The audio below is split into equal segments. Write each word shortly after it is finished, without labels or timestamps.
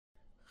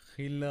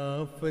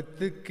खिलाफत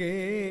के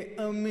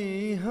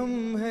अमी हम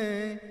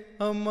हैं,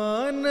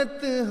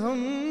 अमानत हम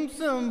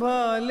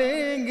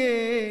संभालेंगे,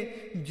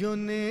 जो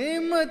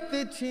नेमत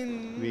छिन।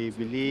 We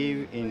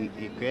believe in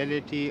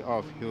equality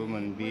of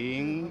human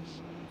beings,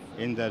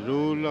 in the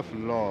rule of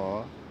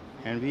law,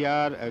 and we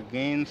are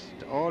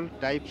against all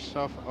types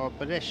of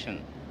oppression.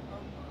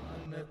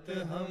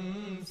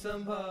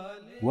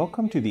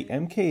 Welcome to the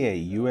MKA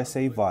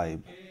USA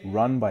Vibe,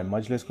 run by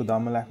Majlis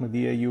Qudam Al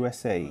Ahmadiyya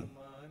USA,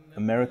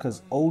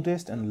 America's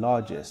oldest and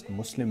largest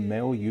Muslim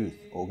male youth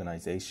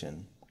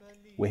organization.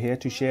 We're here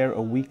to share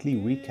a weekly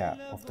recap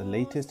of the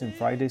latest in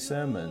Friday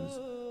sermons,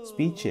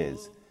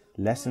 speeches,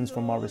 lessons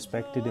from our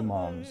respected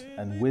imams,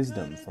 and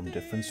wisdom from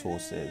different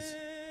sources.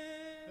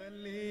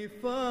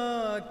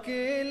 खलीफा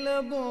के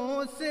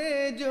लबों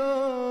से जो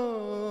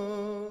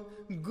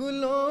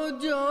गुलो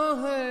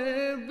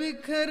जौहर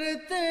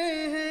बिखरते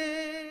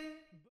हैं।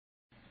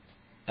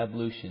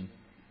 Ablution,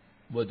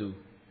 wudu.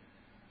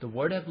 The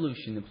word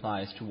ablution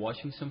applies to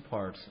washing some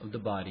parts of the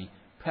body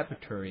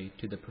preparatory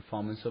to the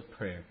performance of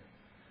prayer.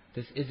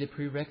 This is a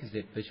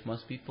prerequisite which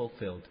must be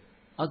fulfilled,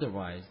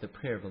 otherwise the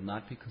prayer will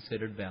not be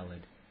considered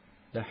valid.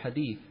 The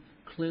hadith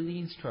clearly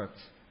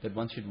instructs that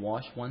one should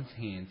wash one's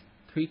hands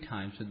 3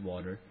 times with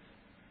water,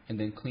 and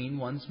then clean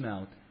one's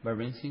mouth by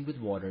rinsing with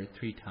water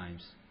 3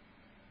 times.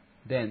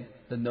 Then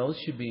the nose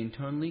should be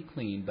internally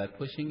cleaned by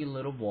pushing a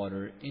little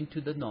water into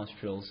the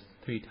nostrils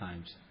 3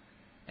 times,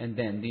 and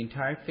then the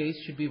entire face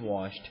should be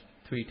washed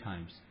 3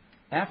 times.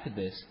 After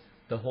this,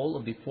 the whole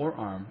of the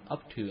forearm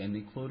up to and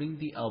including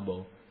the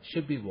elbow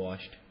should be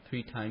washed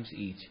 3 times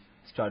each,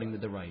 starting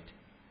with the right.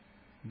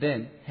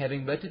 Then,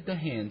 having wetted the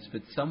hands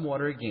with some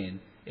water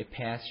again, a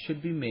pass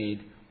should be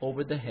made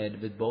over the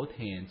head with both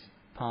hands,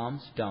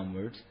 palms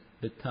downwards,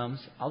 with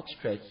thumbs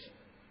outstretched,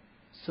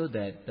 so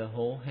that the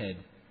whole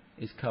head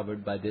is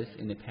covered by this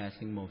in a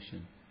passing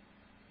motion.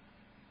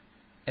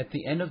 At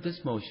the end of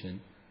this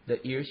motion,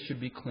 the ears should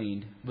be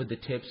cleaned with the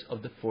tips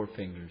of the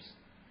forefingers.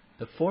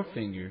 The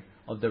forefinger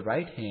of the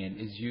right hand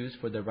is used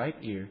for the right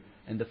ear,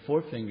 and the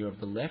forefinger of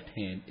the left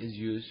hand is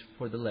used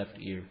for the left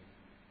ear.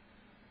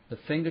 The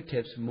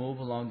fingertips move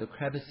along the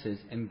crevices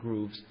and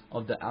grooves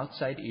of the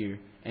outside ear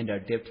and are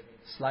dipped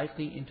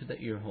slightly into the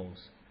ear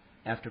holes.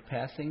 After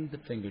passing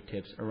the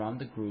fingertips around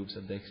the grooves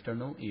of the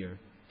external ear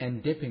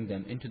and dipping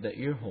them into the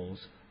ear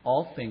holes,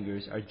 all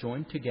fingers are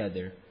joined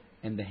together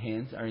and the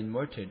hands are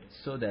inverted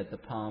so that the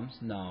palms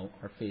now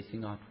are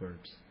facing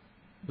outwards.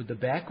 With the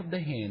back of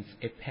the hands,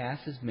 a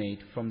pass is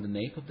made from the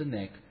nape of the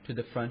neck to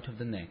the front of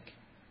the neck.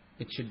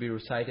 It should be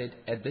recited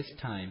at this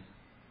time,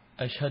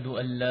 Ashhadu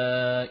an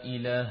la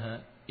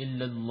ilaha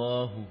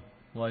illallah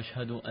wa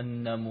ashhadu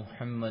anna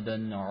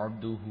Muhammadan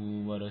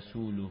abduhu wa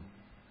rasuluh.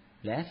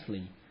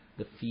 Lastly,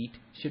 the feet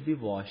should be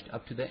washed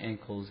up to the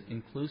ankles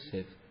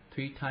inclusive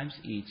 3 times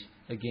each,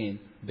 again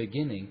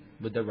beginning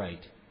with the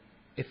right.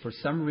 If for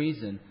some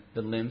reason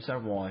the limbs are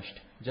washed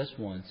just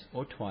once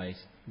or twice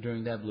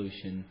during the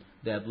ablution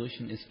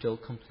is still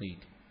complete,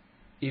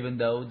 even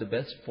though the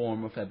best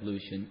form of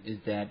ablution is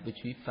that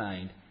which we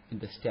find in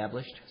the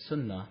established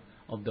sunnah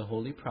of the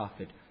Holy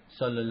Prophet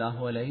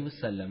sallallahu alaihi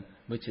wasallam,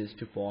 which is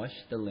to wash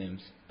the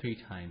limbs 3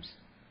 times.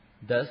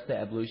 Thus the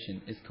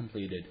ablution is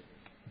completed.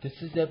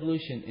 This is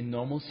ablution in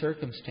normal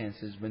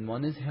circumstances when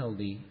one is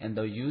healthy and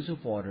the use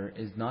of water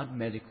is not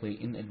medically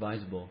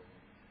inadvisable,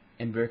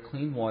 and where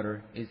clean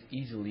water is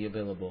easily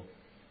available.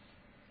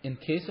 In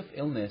case of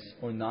illness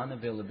or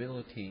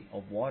non-availability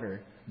of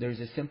water, there is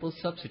a simple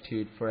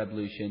substitute for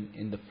ablution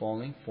in the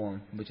following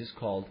form, which is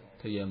called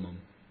tayammum.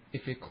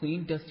 If a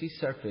clean dusty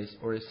surface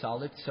or a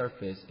solid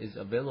surface is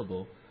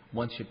available,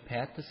 one should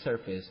pat the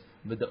surface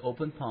with the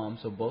open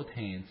palms of both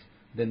hands,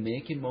 then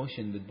make a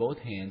motion with both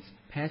hands,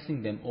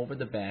 passing them over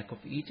the back of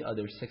each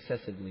other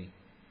successively,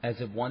 as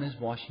if one is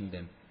washing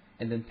them,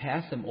 and then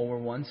pass them over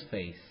one's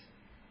face.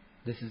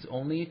 This is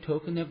only a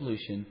token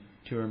ablution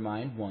to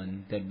remind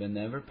one that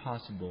whenever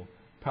possible,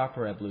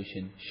 proper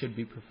ablution should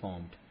be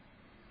performed.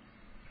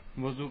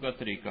 वज़ू का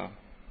तरीका।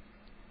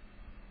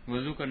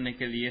 वज़ू करने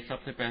के लिए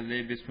सबसे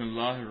पहले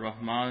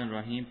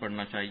बिस्मिल्लाहिर्रहमानिर्रहीम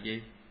पढ़ना चाहिए।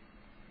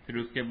 फिर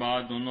उसके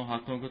बाद दोनों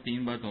हाथों को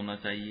 3 बार धोना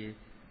चाहिए,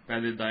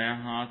 पहले दायां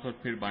हाथ और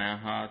फिर बायां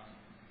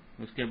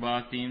हाथ। उसके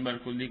बाद 3 बार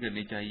कुल्ली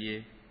करनी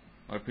चाहिए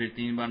और फिर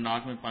 3 बार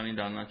नाक में पानी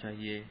डालना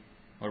चाहिए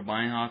और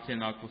बाएं हाथ से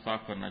नाक को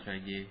साफ करना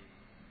चाहिए।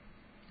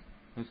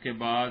 उसके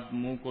बाद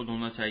मुंह को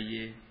धोना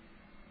चाहिए,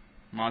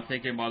 माथे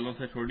के बालों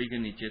से ठोड़ी के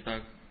नीचे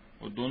तक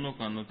और दोनों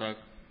कानों तक।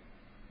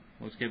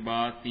 उसके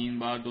बाद 3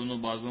 बार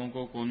दोनों बाजुओं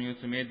को कोहनियों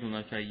समेत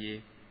धोना चाहिए,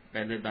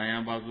 पहले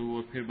दायां बाजू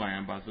और फिर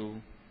बायां बाजू।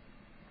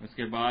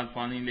 उसके बाद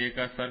पानी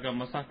लेकर सर का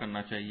मसाह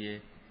करना चाहिए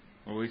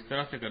और वो इस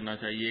तरह से करना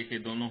चाहिए कि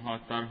दोनों हाथ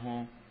तर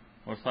हों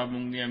और सब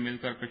उंगलियां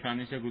मिलकर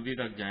पेशानी से गुदी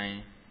तक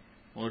जाएं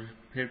और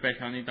फिर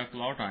पेशानी तक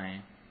लौट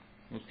आएं।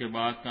 उसके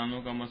बाद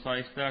कानों का मसाह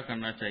इस तरह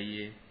करना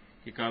चाहिए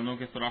कि कानों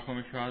के सुराखों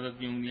में शहादत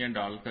की उंगलियां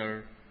डालकर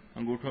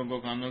अंगूठों को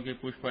कानों की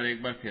पुछ पर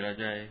एक बार फेरा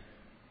जाए।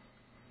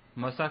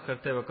 मसाह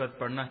करते वक्त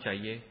पढ़ना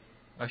चाहिए,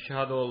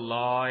 अशहदु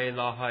अल्ला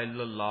इलाहा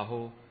इल्लल्लाहु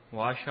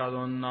व अशहदु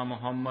अन्ना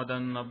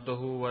मुहम्मदन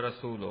अब्दुहु व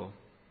रसूलुहु।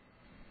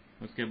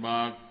 اس کے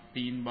بعد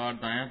 3 بار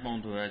دایاں پاؤں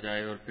دھویا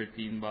جائے اور پھر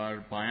 3 بار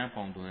بایاں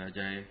پاؤں دھویا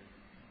جائے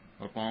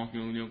اور پاؤں کی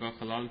انگلیوں کا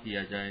خلال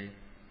کیا جائے۔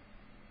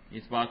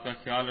 اس بات کا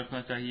خیال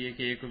رکھنا چاہیے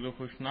کہ ایک عضو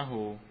خشک نہ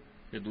ہو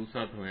کہ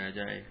دوسرا دھویا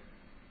جائے۔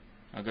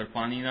 اگر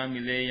پانی نہ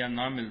ملے یا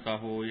نہ ملتا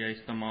ہو یا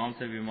استعمال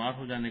سے بیمار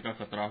ہو جانے کا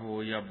خطرہ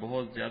ہو یا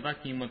بہت زیادہ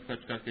قیمت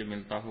خرچ کر کے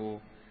ملتا ہو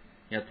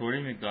یا تھوڑی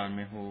مقدار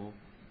میں ہو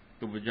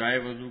تو بجائے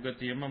وضو کے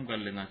تیمم کر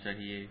لینا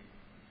چاہیے،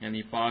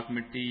 یعنی پاک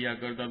مٹی یا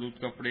گردآلود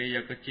کپڑے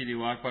یا کچی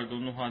دیوار پر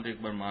دونوں ہاتھ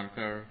ایک بار مار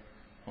کر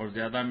اور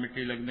زیادہ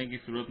مٹی لگنے کی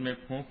صورت میں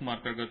پھونک مار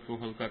کر گرد کو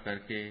ہلکا کر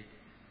کے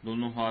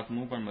دونوں ہاتھ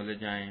منہ پر ملے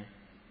جائیں،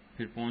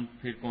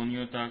 پھر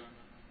کونیوں تک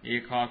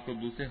ایک ہاتھ کو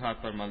دوسرے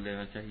ہاتھ پر مل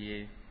لینا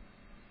چاہیے۔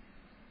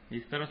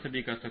 اس طرح سے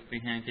بھی کر سکتے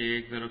ہیں کہ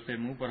ایک طرف سے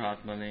منہ پر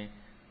ہاتھ ملیں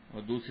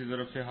اور دوسری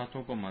طرف سے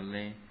ہاتھوں کو مل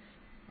لیں۔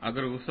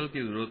 اگر غسل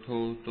کی ضرورت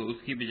ہو تو اس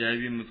کی بجائے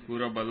بھی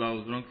مذکورہ بالا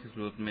عذروں کی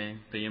صورت میں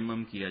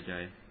تیمم کیا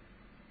جائے۔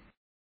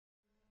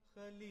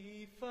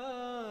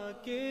 خلیفہ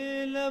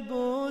کے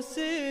لبوں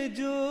سے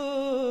جو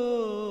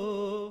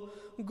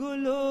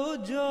گلو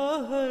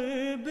جوہر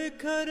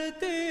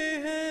بکھرتے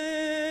ہیں۔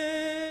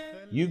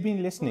 You've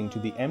been listening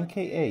to the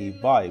MKA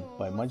Vibe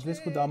by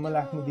Majlis Qudam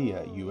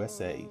al-Ahmadiyya,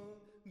 USA,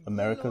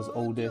 America's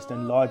oldest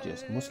and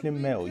largest Muslim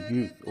male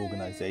youth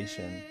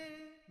organization.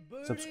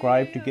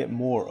 Subscribe to get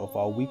more of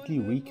our weekly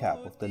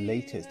recap of the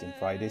latest in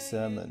Friday's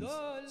sermons,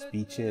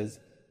 speeches,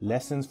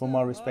 lessons from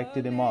our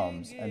respected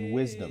imams, and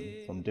wisdom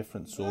from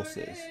different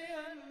sources.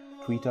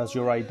 Tweet us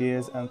your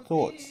ideas and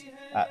thoughts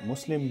at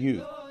Muslim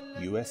Youth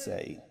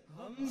USA.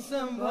 ہم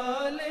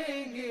سنبھالے